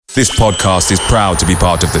This podcast is proud to be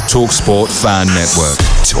part of the TalkSport Fan Network.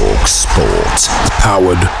 TalkSport.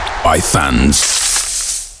 Powered by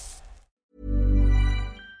fans.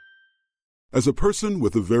 As a person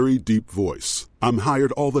with a very deep voice, I'm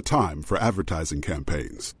hired all the time for advertising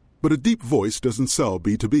campaigns. But a deep voice doesn't sell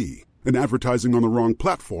B2B. And advertising on the wrong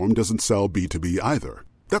platform doesn't sell B2B either.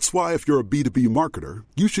 That's why if you're a B2B marketer,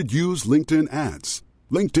 you should use LinkedIn ads.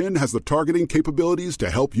 LinkedIn has the targeting capabilities to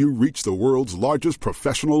help you reach the world's largest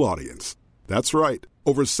professional audience. That's right,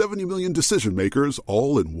 over 70 million decision makers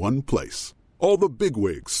all in one place. All the big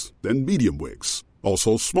wigs, then medium wigs,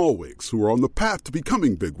 also small wigs who are on the path to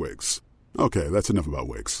becoming big wigs. Okay, that's enough about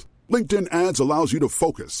wigs. LinkedIn ads allows you to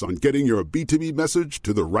focus on getting your B2B message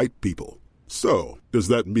to the right people. So, does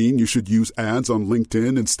that mean you should use ads on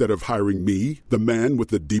LinkedIn instead of hiring me, the man with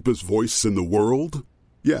the deepest voice in the world?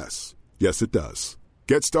 Yes. Yes, it does.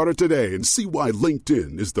 Get started today and see why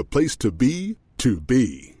LinkedIn is the place to be to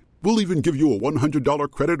be. We'll even give you a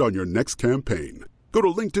 $100 credit on your next campaign. Go to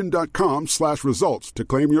linkedin.com/results to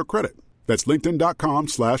claim your credit. That's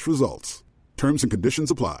linkedin.com/results. Terms and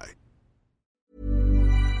conditions apply.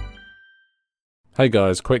 Hey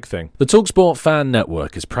guys, quick thing. The TalkSport Fan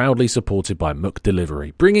Network is proudly supported by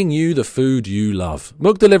McDelivery, bringing you the food you love.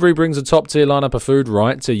 McDelivery brings a top-tier lineup of food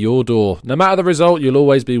right to your door. No matter the result, you'll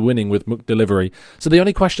always be winning with McDelivery. So the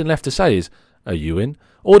only question left to say is, are you in?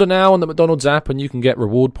 Order now on the McDonald's app and you can get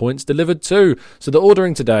reward points delivered too. So the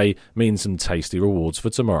ordering today means some tasty rewards for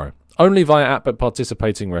tomorrow. Only via app at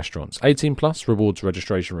participating restaurants. 18 plus, rewards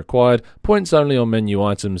registration required. Points only on menu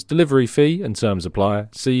items. Delivery fee and terms apply.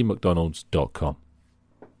 See mcdonalds.com.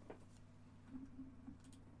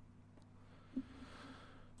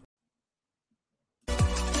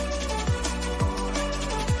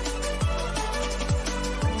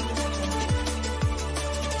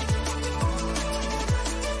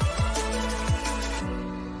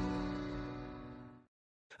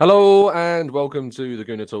 Hello and welcome to the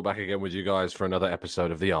Gooner Talk, back again with you guys for another episode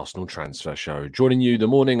of the Arsenal Transfer Show. Joining you the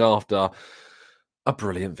morning after a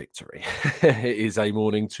brilliant victory. It is a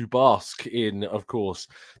morning to bask in, of course,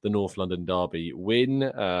 the North London derby win.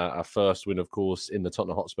 Our first win, of course, in the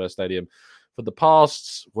Tottenham Hotspur Stadium for the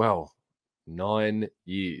past, 9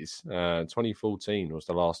 years. 2014 was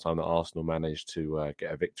the last time that Arsenal managed to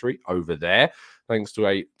get a victory over there, thanks to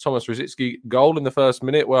a Thomas Rosicky goal in the first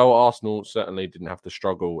minute. Well, Arsenal certainly didn't have to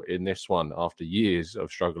struggle in this one after years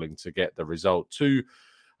of struggling to get the result. Two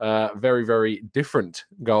very, very different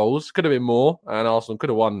goals. Could have been more, and Arsenal could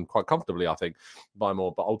have won quite comfortably, I think, by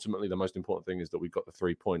more. But ultimately, the most important thing is that we've got the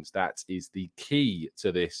 3 points. That is the key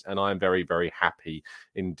to this, and I'm very, very happy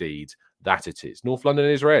indeed that it is. North London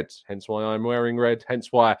is red, hence why I'm wearing red,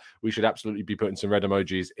 hence why we should absolutely be putting some red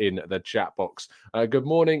emojis in the chat box. Good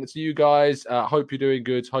morning to you guys. Hope you're doing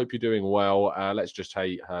good. Hope you're doing well. Let's just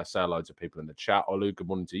say hello to people in the chat. Olu, good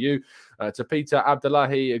morning to you. To Peter,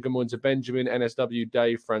 Abdullahi, good morning to Benjamin, NSW,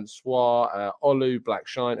 Dave, Francois, Olu, Black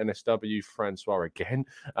Shine, NSW, Francois again,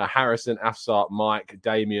 Harrison, Afsar, Mike,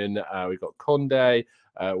 Damien, we've got Conde,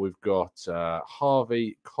 we've got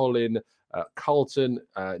Harvey, Colin, Carlton,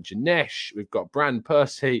 Janesh, we've got Brand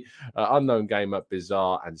Percy, Unknown Gamer,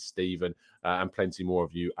 Bizarre, and Stephen, and plenty more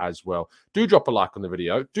of you as well. Do drop a like on the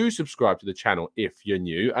video. Do subscribe to the channel if you're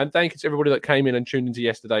new. And thank you to everybody that came in and tuned into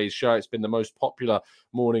yesterday's show. It's been the most popular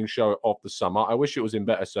morning show of the summer. I wish it was in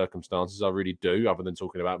better circumstances. I really do, other than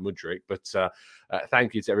talking about Mudryk. But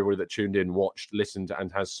thank you to everybody that tuned in, watched, listened,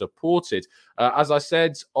 and has supported. As I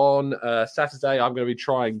said on Saturday, I'm going to be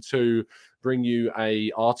trying to bring you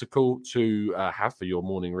a article to have for your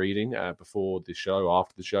morning reading before the show,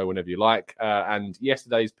 after the show, whenever you like. And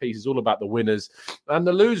yesterday's piece is all about the winners and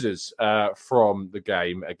the losers from the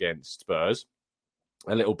game against Spurs.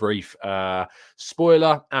 A little brief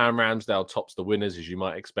spoiler: Aaron Ramsdale tops the winners, as you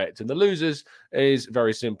might expect, and the losers is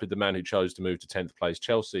very simply the man who chose to move to 10th place,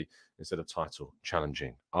 Chelsea, instead of title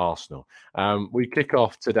challenging Arsenal. We kick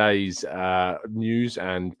off today's news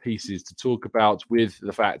and pieces to talk about with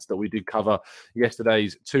the fact that we did cover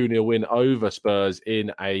yesterday's 2-0 win over Spurs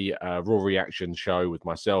in a Raw Reaction show with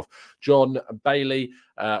myself, John Bailey,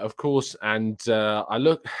 of course, and I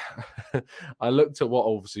looked at what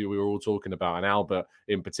obviously we were all talking about, and Albert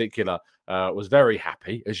in particular was very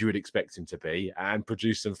happy, as you would expect him to be, and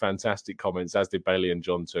produced some fantastic comments, as did Bailey and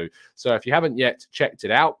John too. So if you haven't yet checked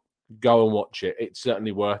it out, go and watch it. It's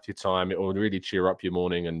certainly worth your time. It will really cheer up your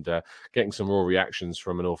morning, and getting some raw reactions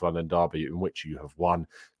from a North London derby in which you have won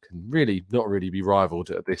can really not really be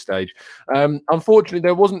rivaled at this stage. Unfortunately,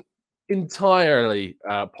 there wasn't entirely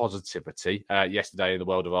positivity yesterday in the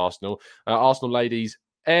world of Arsenal. Arsenal ladies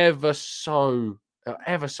ever so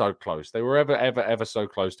ever so close. They were ever so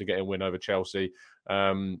close to getting a win over Chelsea.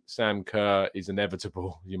 Sam Kerr is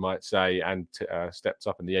inevitable, you might say, and stepped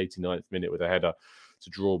up in the 89th minute with a header to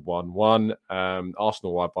draw 1-1.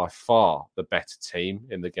 Arsenal are by far the better team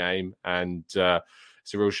in the game, and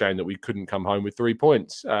it's a real shame that we couldn't come home with 3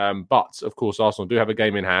 points. But, of course, Arsenal do have a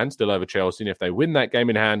game in hand, still over Chelsea, and if they win that game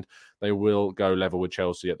in hand, they will go level with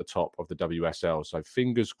Chelsea at the top of the WSL. So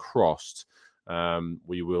fingers crossed,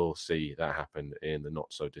 we will see that happen in the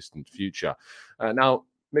not-so-distant future. Now,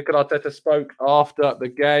 Mikel Arteta spoke after the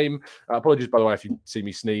game. Apologies, by the way, if you see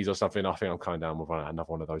me sneeze or something. I think I'm coming down with another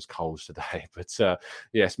one of those colds today. But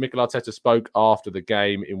yes, Mikel Arteta spoke after the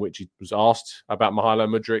game, in which he was asked about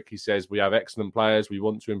Mudryk. He says, we have excellent players. We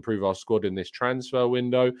want to improve our squad in this transfer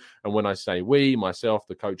window. And when I say we, myself,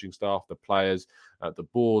 the coaching staff, the players, the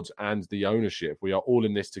boards and the ownership, we are all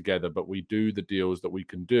in this together, but we do the deals that we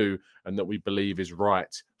can do and that we believe is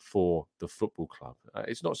right for the football club.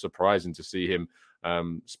 It's not surprising to see him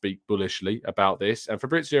speak bullishly about this. And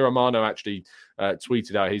Fabrizio Romano actually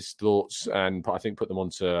tweeted out his thoughts and I think put them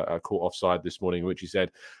onto Court Offside this morning, in which he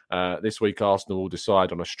said, this week Arsenal will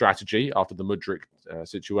decide on a strategy after the Mudryk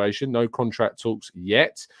situation. No contract talks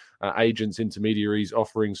yet. Agents, intermediaries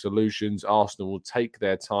offering solutions. Arsenal will take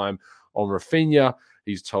their time on Raphinha.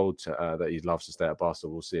 He's told that he loves to stay at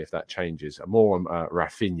Barcelona. We'll see if that changes. More on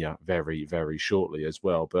Raphinha very, very shortly as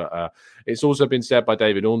well. But it's also been said by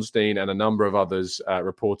David Ornstein and a number of others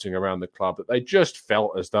reporting around the club that they just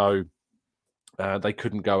felt as though they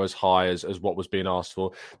couldn't go as high as what was being asked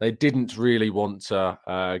for. They didn't really want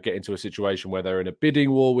to get into a situation where they're in a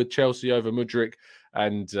bidding war with Chelsea over Mudryk,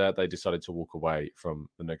 and they decided to walk away from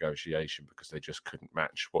the negotiation because they just couldn't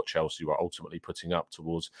match what Chelsea were ultimately putting up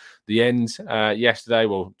towards the end yesterday,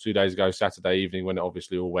 2 days ago, Saturday evening, when it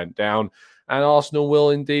obviously all went down. And Arsenal will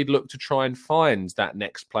indeed look to try and find that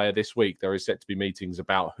next player this week. There is set to be meetings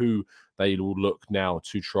about who they will look now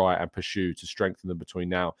to try and pursue to strengthen them between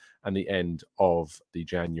now and the end of the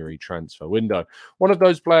January transfer window. One of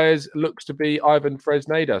those players looks to be Ivan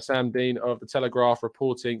Fresneda. Sam Dean of The Telegraph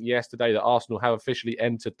reporting yesterday that Arsenal have officially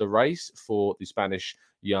entered the race for the Spanish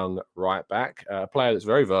young right-back, a player that's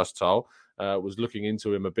very versatile. Was looking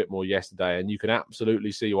into him a bit more yesterday, and you can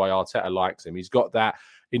absolutely see why Arteta likes him. He's got that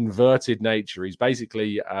inverted nature. He's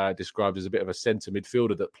basically described as a bit of a centre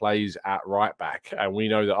midfielder that plays at right back, and we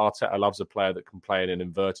know that Arteta loves a player that can play in an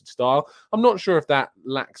inverted style. I'm not sure if that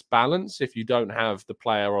lacks balance if you don't have the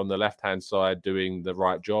player on the left-hand side doing the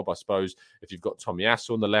right job. I suppose if you've got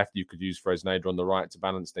Tomiyasu on the left, you could use Fresneda on the right to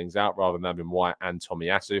balance things out rather than having White and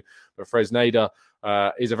Tomiyasu. But Fresneda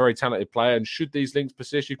is a very talented player, and should these links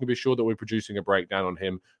persist, you can be sure that we're producing a breakdown on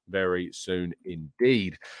him very soon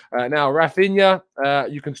indeed. Now, Raphinha,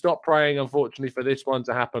 you can stop praying, unfortunately, for this one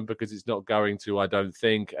to happen because it's not going to, I don't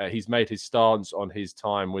think. He's made his stance on his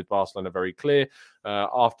time with Barcelona very clear.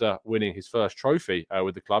 After winning his first trophy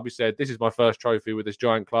with the club, he said, this is my first trophy with this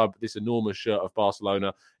giant club, this enormous shirt of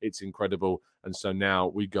Barcelona. It's incredible. And so now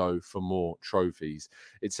we go for more trophies.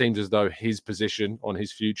 It seems as though his position on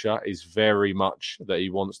his future is very much that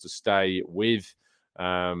he wants to stay with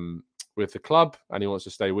the club and he wants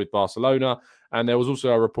to stay with Barcelona. And there was also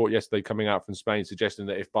a report yesterday coming out from Spain suggesting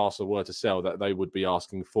that if Barca were to sell, that they would be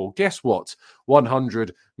asking for, guess what,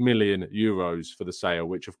 100 million euros for the sale,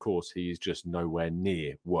 which of course he is just nowhere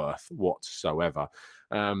near worth whatsoever.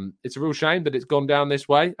 It's a real shame that it's gone down this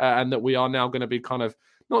way and that we are now going to be kind of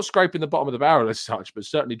not scraping the bottom of the barrel as such, but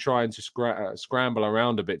certainly trying to scramble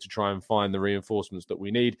around a bit to try and find the reinforcements that we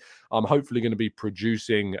need. I'm hopefully going to be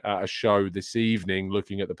producing a show this evening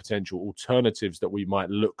looking at the potential alternatives that we might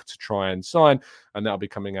look to try and sign, and that'll be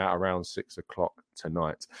coming out around 6 o'clock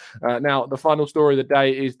tonight. Now, the final story of the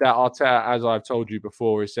day is that Arteta, as I've told you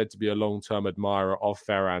before, is said to be a long-term admirer of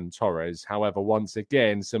Ferran Torres. However, once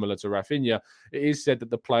again, similar to Raphinha, it is said that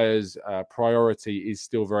the player's priority is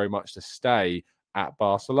still very much to stay at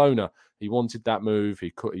Barcelona. He wanted that move.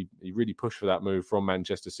 He really pushed for that move from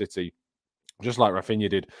Manchester City, just like Raphinha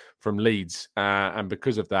did from Leeds. And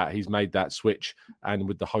because of that, he's made that switch and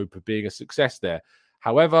with the hope of being a success there.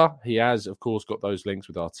 However, he has, of course, got those links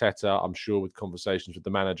with Arteta. I'm sure with conversations with the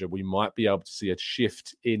manager, we might be able to see a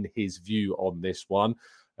shift in his view on this one.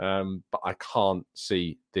 But I can't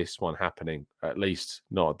see this one happening, at least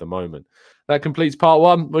not at the moment. That completes part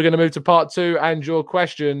one. We're going to move to part two and your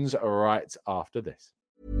questions right after this.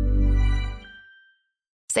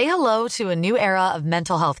 Say hello to a new era of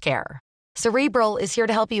mental health care. Cerebral is here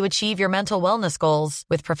to help you achieve your mental wellness goals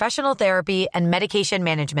with professional therapy and medication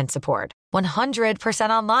management support. 100%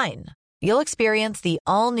 online. You'll experience the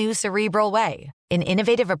all-new Cerebral Way, an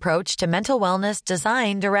innovative approach to mental wellness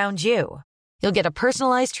designed around you. You'll get a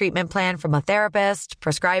personalized treatment plan from a therapist,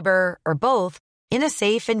 prescriber, or both in a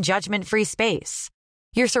safe and judgment-free space.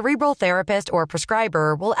 Your Cerebral therapist or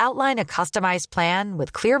prescriber will outline a customized plan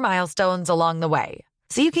with clear milestones along the way,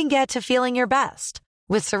 so you can get to feeling your best.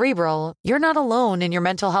 With Cerebral, you're not alone in your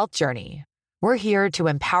mental health journey. We're here to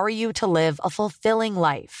empower you to live a fulfilling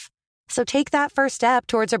life. So take that first step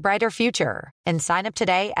towards a brighter future and sign up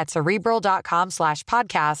today at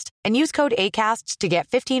Cerebral.com/podcast and use code ACAST to get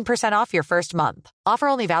 15% off your first month. Offer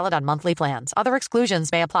only valid on monthly plans. Other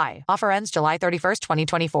exclusions may apply. Offer ends July 31st,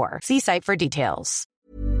 2024. See site for details.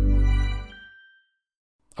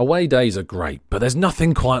 Away days are great, but there's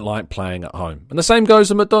nothing quite like playing at home. And the same goes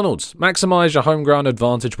for McDonald's. Maximise your home ground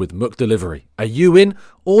advantage with McDelivery. Are you in?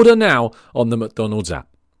 Order now on the McDonald's app.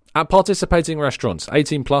 At participating restaurants,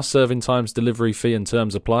 18 plus serving times, delivery fee and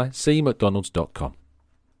terms apply. See mcdonalds.com.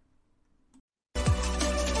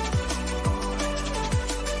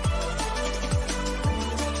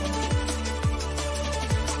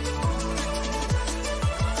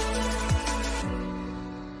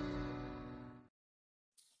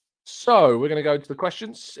 So we're going to go to the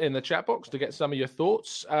questions in the chat box to get some of your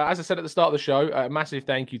thoughts. As I said at the start of the show, a massive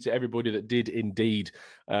thank you to everybody that did indeed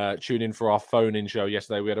tune in for our phone-in show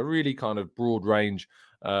yesterday. We had a really kind of broad range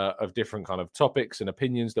of different kind of topics and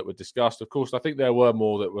opinions that were discussed. Of course, I think there were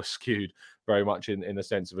more that were skewed very much in the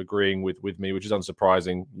sense of agreeing with me, which is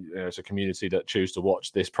unsurprising. It's a community that choose to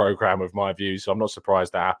watch this program of my views, so I'm not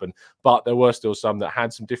surprised that happened. But there were still some that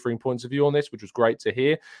had some differing points of view on this, which was great to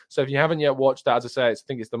hear. So if you haven't yet watched that, as I say, I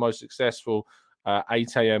think it's the most successful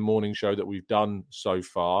 8 a.m. morning show that we've done so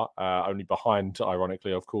far, only behind,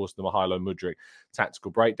 ironically, of course, the Mihajlo Mudryk tactical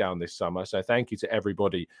breakdown this summer. So thank you to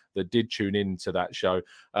everybody that did tune in to that show.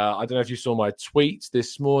 I don't know if you saw my tweets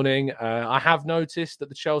this morning. I have noticed that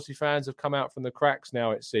the Chelsea fans have come out from the cracks now,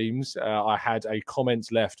 it seems. I had a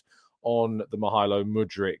comment left on the Mihajlo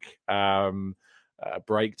Mudryk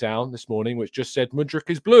breakdown this morning, which just said Mudryk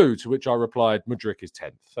is blue, to which I replied Mudryk is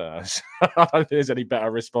 10th. So I don't think there's any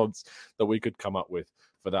better response that we could come up with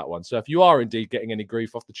for that one. So if you are indeed getting any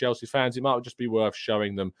grief off the Chelsea fans, it might just be worth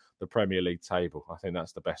showing them the Premier League table. I think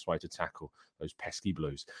that's the best way to tackle those pesky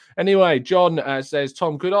Blues. Anyway, John says,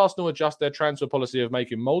 Tom, could Arsenal adjust their transfer policy of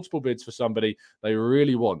making multiple bids for somebody they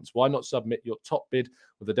really want? Why not submit your top bid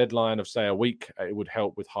with a deadline of, say, a week? It would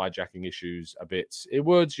help with hijacking issues a bit. It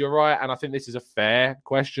would, you're right. And I think this is a fair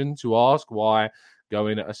question to ask. Why go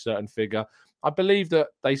in at a certain figure? I believe that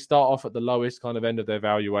they start off at the lowest kind of end of their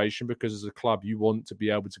valuation because as a club, you want to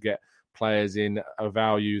be able to get players in a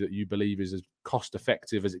value that you believe is as cost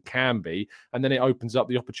effective as it can be. And then it opens up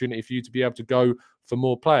the opportunity for you to be able to go for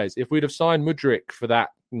more players. If we'd have signed Mudryk for that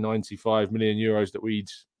 95 million euros that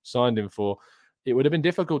we'd signed him for, it would have been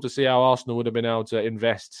difficult to see how Arsenal would have been able to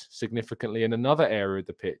invest significantly in another area of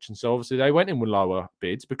the pitch. And so obviously they went in with lower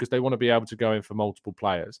bids because they want to be able to go in for multiple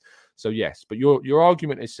players. So yes, but your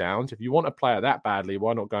argument is sound. If you want a player that badly,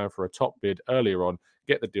 why not go in for a top bid earlier on,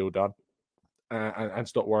 get the deal done and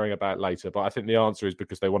stop worrying about it later? But I think the answer is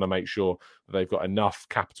because they want to make sure that they've got enough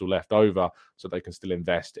capital left over so they can still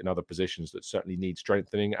invest in other positions that certainly need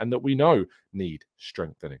strengthening and that we know need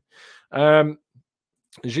strengthening.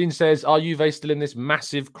 Jean says, are Juve still in this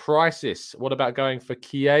massive crisis? What about going for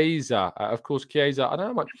Chiesa? Of course, Chiesa, I don't know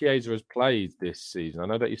how much Chiesa has played this season. I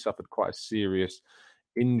know that he suffered quite a serious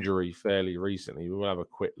injury fairly recently. We will have a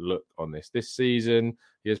quick look on this. This season,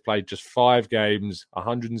 he has played just 5 games,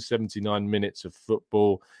 179 minutes of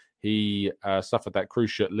football. He suffered that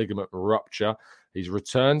cruciate ligament rupture. He's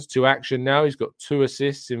returned to action now. He's got 2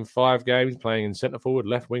 assists in 5 games, playing in centre forward,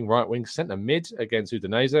 left wing, right wing, centre mid against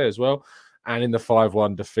Udinese as well. And in the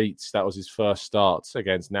 5-1 defeats, that was his first start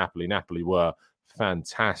against Napoli. Napoli were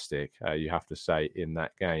fantastic, you have to say, in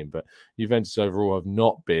that game. But Juventus overall have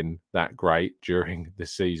not been that great during the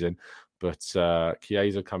season. But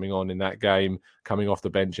Chiesa coming on in that game, coming off the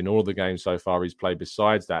bench in all the games so far he's played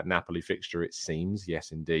besides that Napoli fixture, it seems.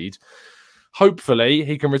 Yes, indeed. Hopefully,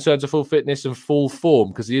 he can return to full fitness and full form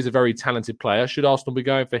because he is a very talented player. Should Arsenal be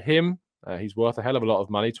going for him? He's worth a hell of a lot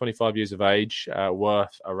of money, 25 years of age,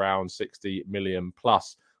 worth around 60 million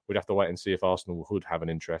plus. We'd have to wait and see if Arsenal would have an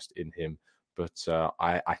interest in him. But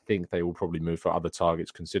I think they will probably move for other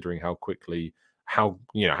targets, considering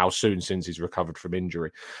how soon since he's recovered from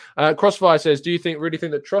injury. Crossfire says, do you really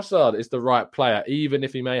think that Trossard is the right player, even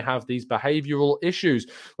if he may have these behavioural issues?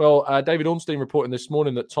 Well, David Ornstein reporting this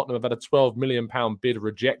morning that Tottenham have had a £12 million bid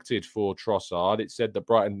rejected for Trossard. It said that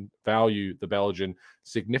Brighton value the Belgian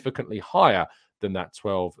significantly higher than that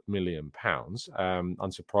 £12 million.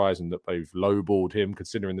 Unsurprising that they've lowballed him,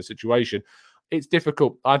 considering the situation. it's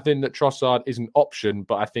difficult. I think that Trossard is an option,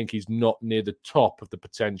 but I think he's not near the top of the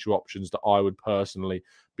potential options that I would personally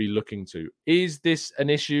be looking to. Is this an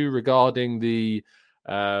issue regarding the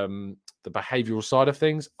behavioural side of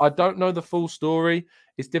things? I don't know the full story.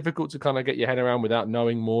 It's difficult to kind of get your head around without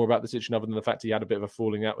knowing more about the situation, other than the fact he had a bit of a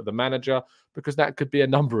falling out with the manager, because that could be a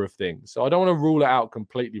number of things. So I don't want to rule it out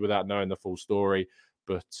completely without knowing the full story,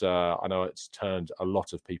 but I know it's turned a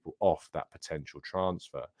lot of people off that potential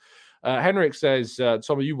transfer. Henrik says,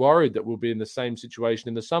 Tom, are you worried that we'll be in the same situation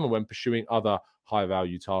in the summer when pursuing other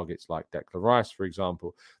high-value targets like Declan Rice, for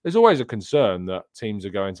example? There's always a concern that teams are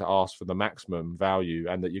going to ask for the maximum value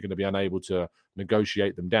and that you're going to be unable to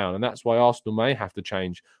negotiate them down. And that's why Arsenal may have to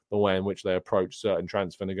change the way in which they approach certain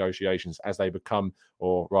transfer negotiations as they become,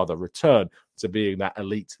 or rather return to being that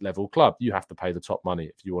elite level club. You have to pay the top money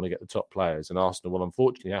if you want to get the top players. And Arsenal will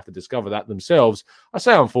unfortunately have to discover that themselves. I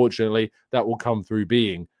say unfortunately, that will come through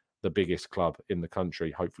being the biggest club in the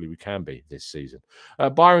country. Hopefully we can be this season.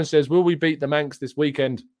 Byron says, will we beat the Manx this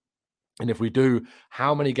weekend? And if we do,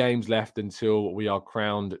 how many games left until we are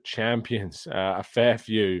crowned champions? A fair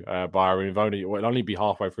few, Byron. It'll only be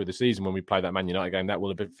halfway through the season when we play that Man United game. That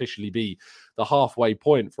will officially be the halfway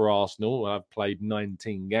point for Arsenal. I've played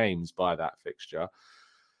 19 games by that fixture.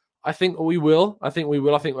 I think we will. I think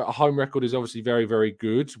our home record is obviously very, very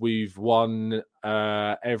good. We've won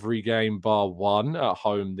every game bar one at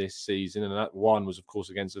home this season. And that one was, of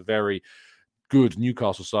course, against a very good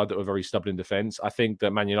Newcastle side that were very stubborn in defence. I think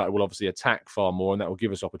that Man United will obviously attack far more, and that will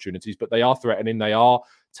give us opportunities. But they are threatening. They are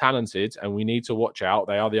talented, and we need to watch out.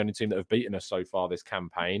 They are the only team that have beaten us so far this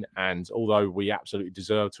campaign. And although we absolutely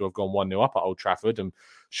deserve to have gone 1-0 up at Old Trafford and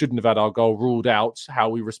shouldn't have had our goal ruled out, how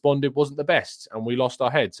we responded wasn't the best. And we lost our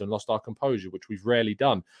heads and lost our composure, which we've rarely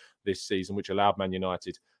done this season, which allowed Man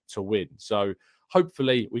United to win. So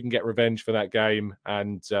hopefully we can get revenge for that game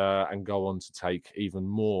and go on to take even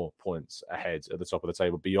more points ahead at the top of the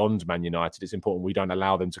table beyond Man United. It's important we don't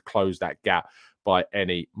allow them to close that gap by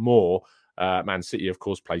any more. Man City, of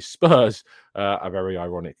course, plays Spurs. A very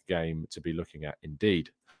ironic game to be looking at indeed.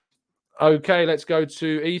 Okay, let's go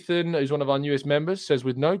to Ethan, who's one of our newest members, says,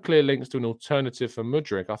 with no clear links to an alternative for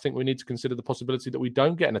Mudryk, I think we need to consider the possibility that we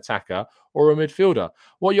don't get an attacker or a midfielder.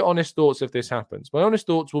 What are your honest thoughts if this happens? My honest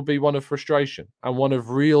thoughts will be one of frustration and one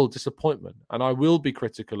of real disappointment. And I will be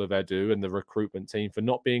critical of Edu and the recruitment team for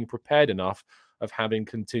not being prepared enough of having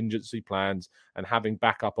contingency plans and having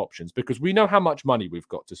backup options, because we know how much money we've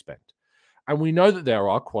got to spend. And we know that there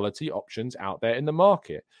are quality options out there in the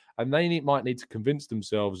market. And they might need to convince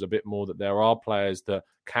themselves a bit more that there are players that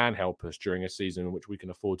can help us during a season in which we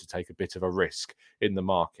can afford to take a bit of a risk in the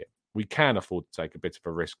market. We can afford to take a bit of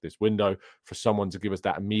a risk this window for someone to give us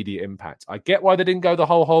that immediate impact. I get why they didn't go the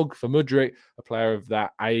whole hog for Mudryk, a player of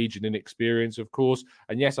that age and inexperience, of course.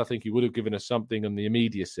 And yes, I think he would have given us something on the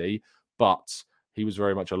immediacy, but he was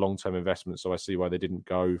very much a long-term investment, so I see why they didn't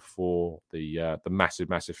go for the massive,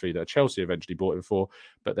 massive fee that Chelsea eventually bought him for.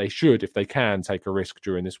 But they should, if they can, take a risk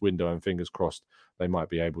during this window, and fingers crossed they might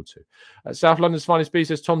be able to. South London's Finest Bee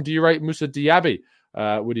says, Tom, do you rate Moussa Diaby?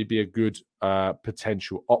 Would he be a good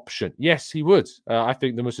potential option? Yes, he would. I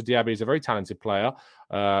think that Moussa Diaby is a very talented player,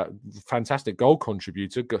 fantastic goal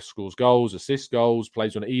contributor, scores goals, assists goals,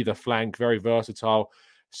 plays on either flank, very versatile.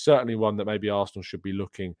 Certainly one that maybe Arsenal should be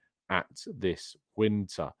looking at this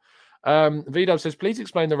winter. Vido says, please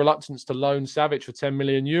explain the reluctance to loan Savic for 10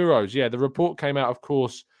 million euros. Yeah, the report came out, of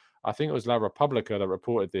course, I think it was La Repubblica that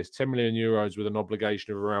reported this, 10 million euros with an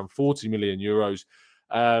obligation of around 40 million euros.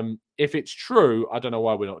 If it's true, I don't know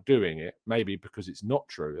why we're not doing it. Maybe because it's not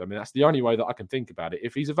true. I mean, that's the only way that I can think about it.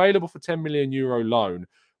 If he's available for 10 million euro loan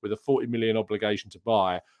with a 40 million obligation to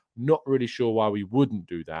buy, not really sure why we wouldn't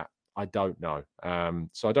do that. I don't know.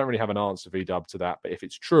 So I don't really have an answer, V-Dub, to that. But if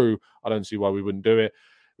it's true, I don't see why we wouldn't do it,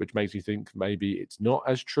 which makes me think maybe it's not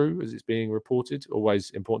as true as it's being reported.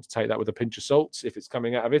 Always important to take that with a pinch of salt if it's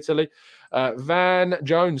coming out of Italy. Van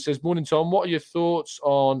Jones says, morning, Tom. What are your thoughts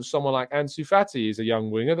on someone like Ansu Fati? He's a young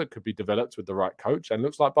winger that could be developed with the right coach, and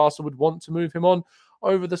looks like Barca would want to move him on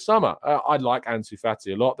over the summer. I like Ansu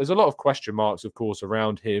Fati a lot. There's a lot of question marks, of course,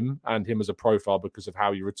 around him and him as a profile because of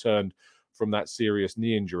how he returned from that serious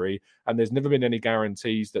knee injury. And there's never been any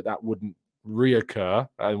guarantees that that wouldn't reoccur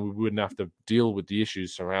and we wouldn't have to deal with the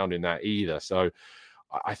issues surrounding that either. So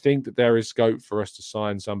I think that there is scope for us to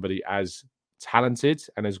sign somebody as talented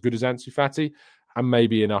and as good as Ansu Fati, and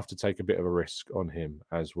maybe enough to take a bit of a risk on him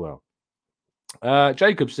as well.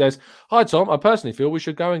 Jacob says, hi, Tom. I personally feel we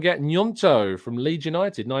should go and get Gnonto from Leeds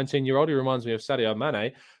United. 19-year-old. He reminds me of Sadio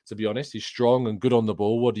Mane, to be honest. He's strong and good on the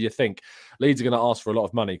ball. What do you think? Leeds are going to ask for a lot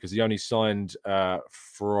of money because he only signed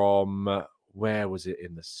from where was it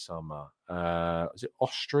in the summer? Was it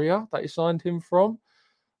Austria that he signed him from?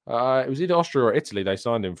 It was either Austria or Italy they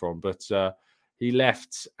signed him from, but he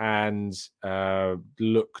left and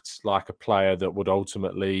looked like a player that would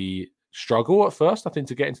ultimately struggle at first, I think,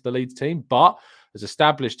 to get into the Leeds team, but has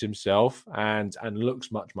established himself and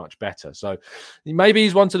looks much, much better. So maybe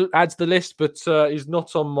he's one to add to the list, but he's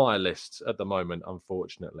not on my list at the moment,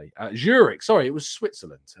 unfortunately. Zurich, sorry, it was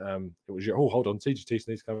Switzerland. It was hold on, TGT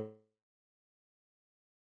needs to come.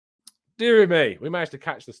 Dear me, we managed to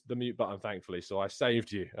catch the mute button, thankfully, so I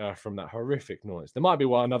saved you from that horrific noise. There might be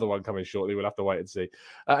another one coming shortly. We'll have to wait and see.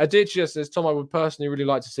 Aditya says, Tom, I would personally really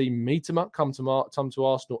like to see Mitoma come to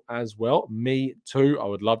Arsenal as well. Me too. I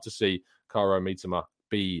would love to see Kairo Mitoma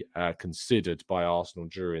be considered by Arsenal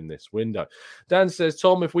during this window. Dan says,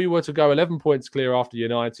 Tom, if we were to go 11 points clear after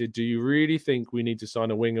United, do you really think we need to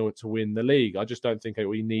sign a winger to win the league? I just don't think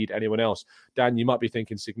we need anyone else. Dan, you might be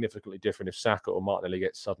thinking significantly different if Saka or Martinelli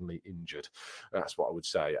gets suddenly injured. That's what I would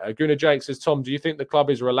say. Gunnar Jake says, Tom, do you think the club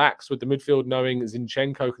is relaxed with the midfield knowing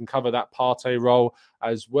Zinchenko can cover that Partey role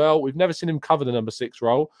as well? We've never seen him cover the number 6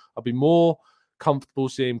 role. I'd be more comfortable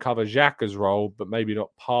seeing him cover Xhaka's role, but maybe not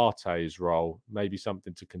Partey's role. Maybe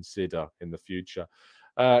something to consider in the future.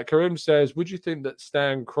 Karim says, would you think that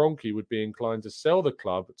Stan Kroenke would be inclined to sell the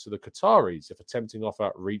club to the Qataris if a tempting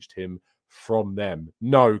offer reached him from them?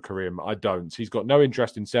 No, Karim, I don't. He's got no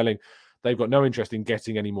interest in selling. They've got no interest in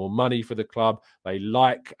getting any more money for the club. They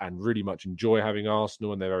like and really much enjoy having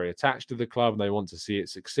Arsenal, and they're very attached to the club, and they want to see it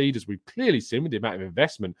succeed, as we've clearly seen with the amount of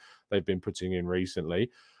investment they've been putting in recently.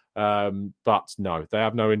 But no, they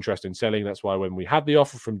have no interest in selling. That's why when we had the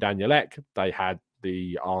offer from Daniel Ek, they had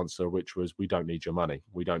the answer, which was, we don't need your money.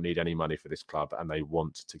 We don't need any money for this club, and they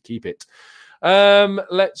want to keep it.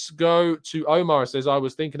 Let's go to Omar. It says, I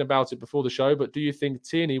was thinking about it before the show, but do you think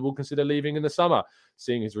Tierney will consider leaving in the summer,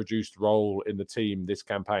 seeing his reduced role in the team this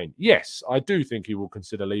campaign? Yes, I do think he will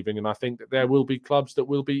consider leaving, and I think that there will be clubs that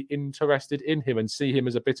will be interested in him and see him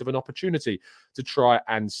as a bit of an opportunity to try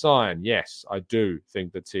and sign. Yes, I do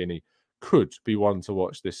think that Tierney could be one to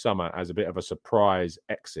watch this summer as a bit of a surprise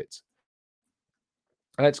exit.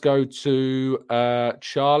 Let's go to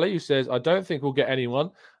Charlie, who says, I don't think we'll get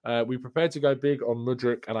anyone. We're prepared to go big on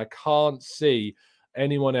Mudryk, and I can't see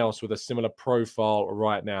anyone else with a similar profile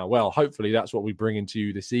right now. Well, hopefully that's what we bring into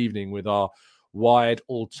you this evening with our wide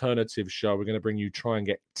alternative show. We're going to try and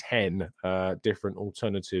get 10 different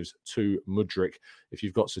alternatives to Mudryk. If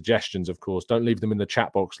you've got suggestions, of course, don't leave them in the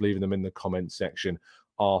chat box, leave them in the comment section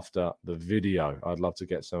after the video. I'd love to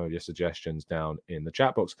get some of your suggestions down in the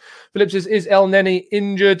chat box. Philip says, is El Neni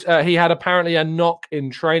injured? He had apparently a knock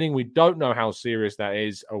in training. We don't know how serious that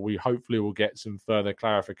is. We hopefully will get some further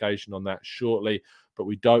clarification on that shortly, but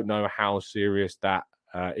we don't know how serious that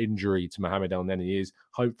injury to Mohamed El Neni is.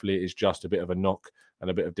 Hopefully it is just a bit of a knock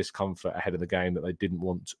and a bit of discomfort ahead of the game that they didn't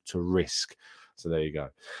want to risk. So there you go.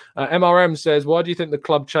 MRM says, why do you think the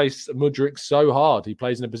club chased Mudryk so hard? He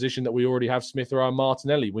plays in a position that we already have Smith or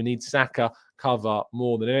Martinelli. We need Saka cover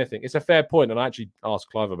more than anything. It's a fair point, and I actually asked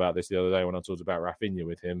Clive about this the other day when I talked about Raphinha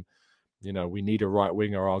with him. You know, we need a right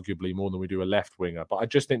winger arguably more than we do a left winger. But I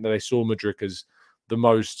just think that they saw Mudryk as the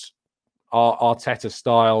most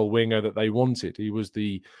Arteta-style winger that they wanted. He was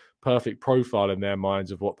the perfect profile in their minds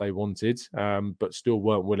of what they wanted, but still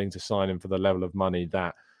weren't willing to sign him for the level of money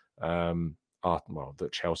that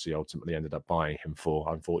that Chelsea ultimately ended up buying him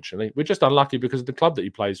for, unfortunately. We're just unlucky because the club that he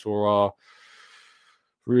plays for are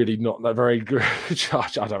really not that very good. I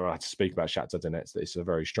don't know how to speak about Shakhtar Donetsk. It's a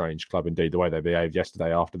very strange club indeed. The way they behaved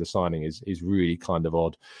yesterday after the signing is really kind of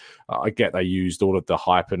odd. I get they used all of the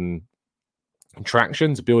hype and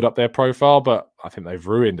traction to build up their profile, but I think they've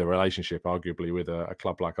ruined a relationship, arguably, with a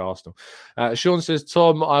club like Arsenal. Sean says,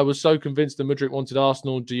 Tom, I was so convinced that Mudryk wanted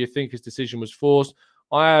Arsenal. Do you think his decision was forced?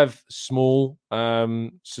 I have small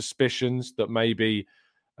suspicions that maybe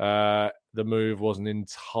the move wasn't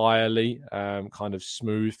entirely kind of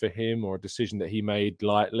smooth for him, or a decision that he made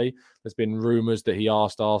lightly. There's been rumours that he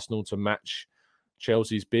asked Arsenal to match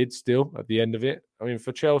Chelsea's bid still at the end of it. I mean,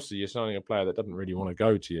 for Chelsea, you're signing a player that doesn't really want to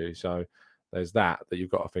go to you. So there's that you've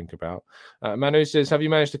got to think about. Manu says, have you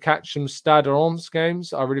managed to catch some Stade Reims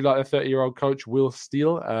games? I really like the 30-year-old coach, Will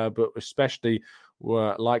Steele, but especially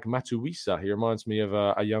like Matuisa. He reminds me of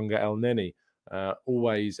a younger El Neni.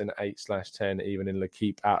 Always an 8/10, even in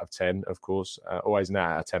L'Équipe out of 10, of course. Always an 8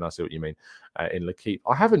 out of 10, I see what you mean, in L'Équipe.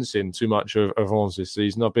 I haven't seen too much of Reims this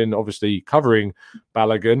season. I've been obviously covering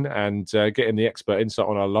Balogun and getting the expert insight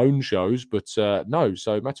on our loan shows, but no.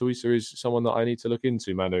 So Matuisa is someone that I need to look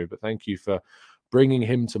into, Manu, but thank you for bringing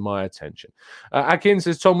him to my attention. Akin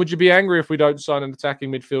says, Tom, would you be angry if we don't sign an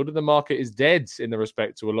attacking midfielder? The market is dead in the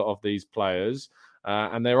respect to a lot of these players.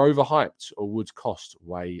 And they're overhyped or would cost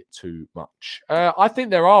way too much. I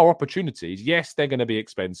think there are opportunities. Yes, they're going to be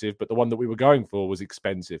expensive, but the one that we were going for was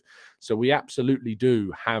expensive. So we absolutely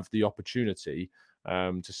do have the opportunity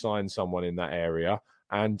to sign someone in that area.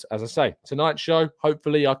 And as I say, tonight's show,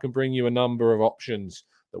 hopefully I can bring you a number of options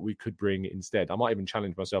that we could bring instead. I might even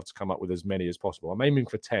challenge myself to come up with as many as possible. I'm aiming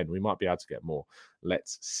for 10. We might be able to get more.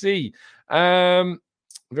 Let's see.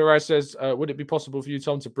 Viraz says, would it be possible for you,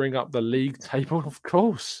 Tom, to bring up the league table? Of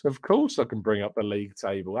course I can bring up the league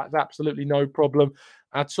table. That's absolutely no problem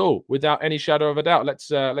at all, without any shadow of a doubt. Let's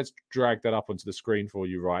drag that up onto the screen for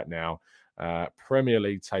you right now. Premier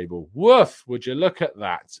League table. Woof! Would you look at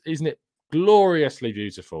that? Isn't it gloriously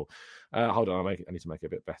beautiful? Hold on, I need to make it a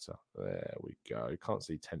bit better. There we go. Can't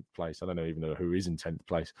see 10th place. I don't even know who is in 10th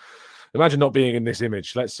place. Imagine not being in this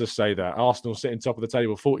image. Let's just say that. Arsenal sitting top of the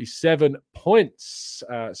table, 47 points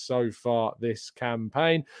so far this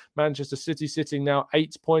campaign. Manchester City sitting now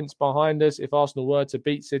 8 points behind us. If Arsenal were to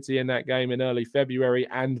beat City in that game in early February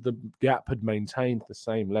and the gap had maintained the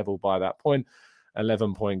same level by that point,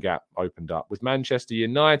 11-point gap opened up. With Manchester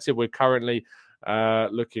United, we're currently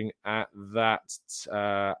looking at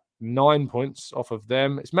that 9 points off of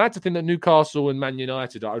them. It's mad to think that Newcastle and Man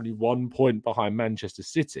United are only 1 point behind Manchester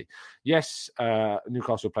City. Yes,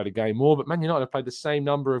 Newcastle played a game more, but Man United have played the same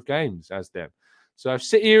number of games as them. So if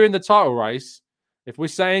City are in the title race, if we're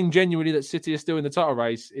saying genuinely that City are still in the title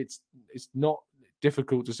race, it's not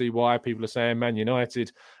difficult to see why people are saying Man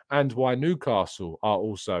United and why Newcastle are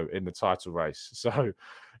also in the title race. So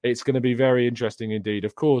it's going to be very interesting indeed.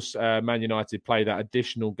 Of course, Man United play that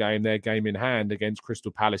additional game, their game in hand against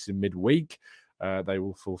Crystal Palace in midweek. They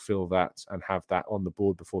will fulfill that and have that on the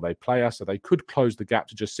board before they play us. So they could close the gap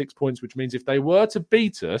to just 6 points, which means if they were to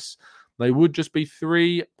beat us, they would just be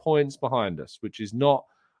 3 points behind us, which is not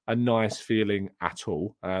a nice feeling at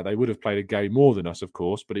all. They would have played a game more than us, of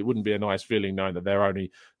course, but it wouldn't be a nice feeling knowing that they're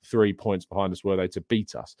only 3 points behind us were they to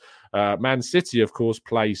beat us. Man City, of course,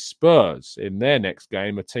 plays Spurs in their next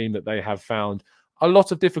game, a team that they have found a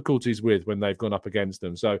lot of difficulties with when they've gone up against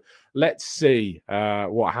them. So let's see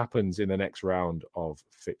what happens in the next round of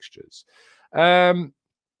fixtures. Unknown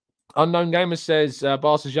Gamer says,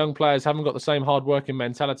 Barca's young players haven't got the same hard-working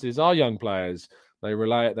mentality as our young players. They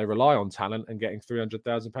rely on talent and getting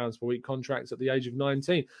 £300,000 per week contracts at the age of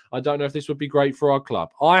 19. I don't know if this would be great for our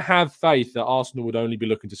club. I have faith that Arsenal would only be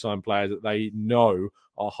looking to sign players that they know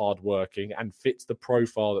are hardworking and fits the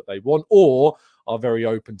profile that they want, or are very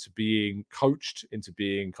open to being coached into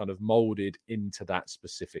being kind of molded into that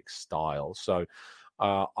specific style. So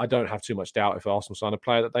I don't have too much doubt if Arsenal sign a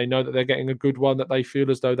player that they know that they're getting a good one that they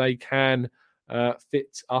feel as though they can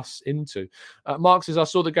fit us into. Mark says, I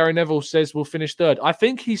saw that Gary Neville says we'll finish third. I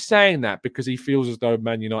think he's saying that because he feels as though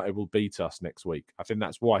Man United will beat us next week. I think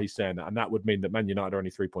that's why he's saying that. And that would mean that Man United are only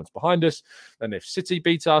 3 points behind us. And if City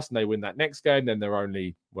beat us and they win that next game, then they're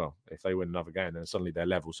only, well, if they win another game, then suddenly they're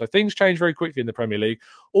level. So things change very quickly in the Premier League.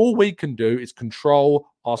 All we can do is control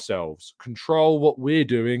ourselves, control what we're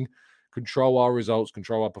doing, control our results,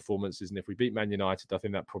 control our performances. And if we beat Man United, I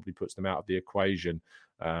think that probably puts them out of the equation,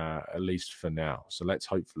 at least for now. So let's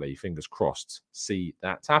hopefully, fingers crossed, see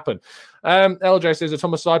that happen. LJ says,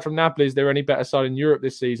 Tom, aside from Napoli, is there any better side in Europe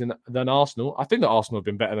this season than Arsenal? I think that Arsenal have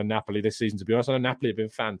been better than Napoli this season, to be honest. I know Napoli have been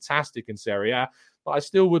fantastic in Serie A, but I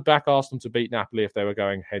still would back Arsenal to beat Napoli if they were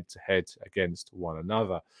going head-to-head against one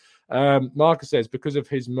another. Marcus says, because of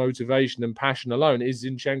his motivation and passion alone, is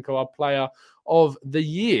Zinchenko our player of the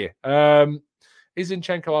year? Is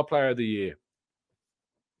Zinchenko our player of the year?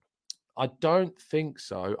 I don't think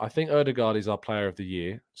so. I think Ødegaard is our player of the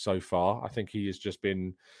year so far. I think he has just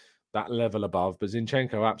been that level above, but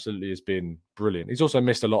Zinchenko absolutely has been brilliant. He's also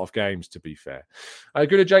missed a lot of games, to be fair.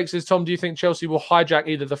 Good Jake says, Tom, do you think Chelsea will hijack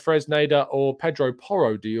either the Fresneda or Pedro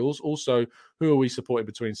Porro deals? Also, who are we supporting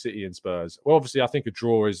between City and Spurs? Well, obviously, I think a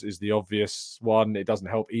draw is the obvious one. It doesn't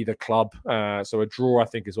help either club. So a draw, I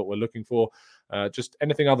think, is what we're looking for. Just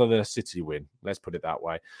anything other than a City win. Let's put it that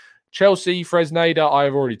way. Chelsea, Fresneda, I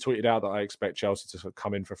have already tweeted out that I expect Chelsea to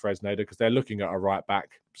come in for Fresneda because they're looking at a right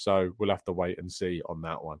back. So we'll have to wait and see on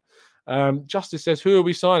that one. Justice says, who are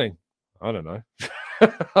we signing? I don't know.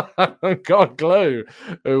 I haven't got a clue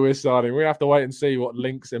who we're signing. We have to wait and see what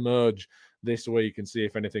links emerge this week and see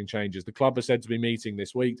if anything changes. The club are said to be meeting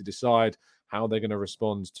this week to decide how they're going to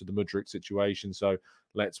respond to the Mudryk situation. So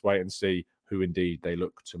let's wait and see who indeed they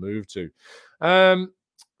look to move to.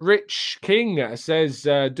 Rich King says,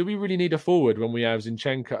 do we really need a forward when we have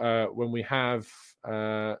Zinchenko, when we have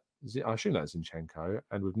I assume that's Zinchenko,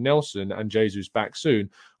 and with Nelson and Jesus back soon,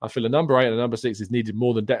 I feel a number 8 and a number 6 is needed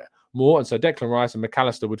more, and so Declan Rice and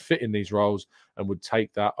McAllister would fit in these roles and would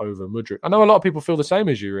take that over Mudryk. I know a lot of people feel the same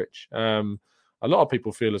as you, Rich. A lot of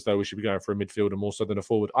people feel as though we should be going for a midfielder more so than a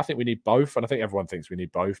forward. I think we need both, and I think everyone thinks we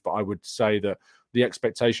need both, but I would say that the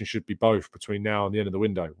expectation should be both between now and the end of the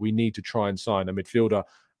window. We need to try and sign a midfielder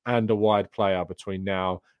and a wide player between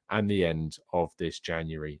now and the end of this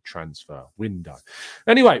January transfer window.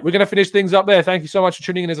 Anyway, we're going to finish things up there. Thank you so much for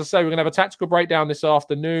tuning in. As I say, we're going to have a tactical breakdown this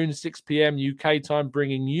afternoon, 6 p.m. UK time,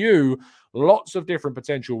 bringing you lots of different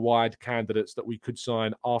potential wide candidates that we could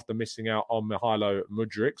sign after missing out on Mykhailo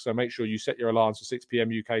Mudryk. So make sure you set your alarms for 6 p.m.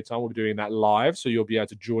 UK time. We'll be doing that live, so you'll be able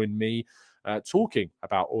to join me talking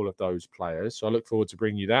about all of those players. So I look forward to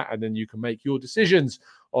bringing you that, and then you can make your decisions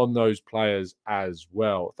on those players as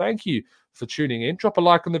well. Thank you for tuning in. Drop a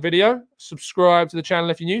like on the video. Subscribe to the channel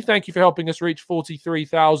if you're new. Thank you for helping us reach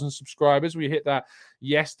 43,000 subscribers. We hit that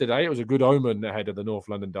yesterday. It was a good omen ahead of the North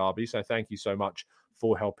London derby. So thank you so much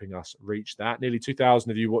for helping us reach that. Nearly 2,000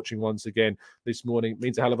 of you watching once again this morning. It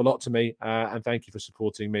means a hell of a lot to me. And thank you for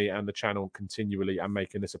supporting me and the channel continually and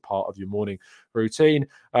making this a part of your morning routine.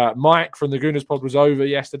 Mike from the Gooners Pod was over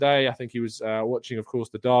yesterday. I think he was watching, of course,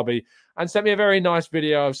 the derby, and sent me a very nice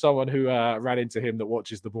video of someone who ran into him that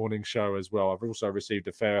watches the morning show as well. I've also received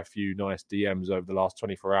a fair few nice DMs over the last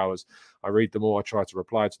 24 hours. I read them all. I try to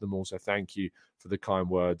reply to them all. So thank you for the kind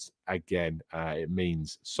words again. It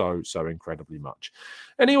means so incredibly much.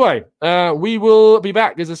 Anyway, we will be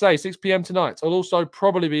back, as I say, 6 p.m. tonight. I'll also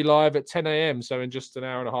probably be live at 10 a.m. So in just an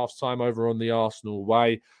hour and a half's time over on the Arsenal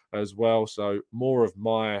Way as well. So more of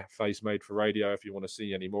my face made for radio if you want to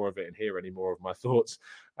see any more of it and hear any more of my thoughts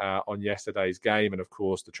on yesterday's game and, of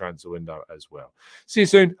course, the transfer window as well. See you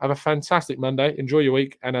soon. Have a fantastic Monday. Enjoy your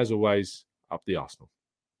week. And as always, up the Arsenal.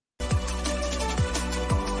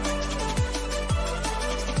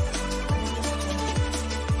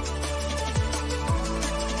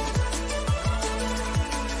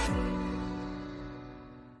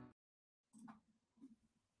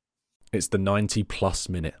 It's the 90-plus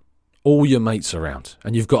minute. All your mates around,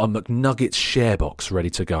 and you've got a McNuggets share box ready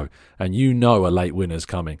to go, and you know a late winner's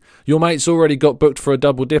coming. Your mate's already got booked for a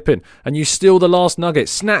double dipping, and you steal the last nugget,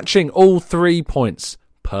 snatching all 3 points.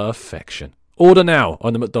 Perfection. Order now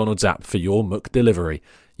on the McDonald's app for your McDelivery.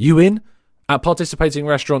 You in? At participating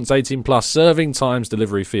restaurants, 18 plus, serving times,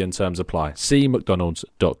 delivery fee and terms apply. See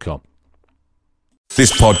mcdonalds.com.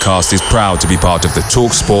 This podcast is proud to be part of the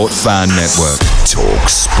TalkSport Fan Network.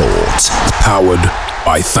 TalkSport. Powered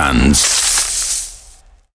by fans.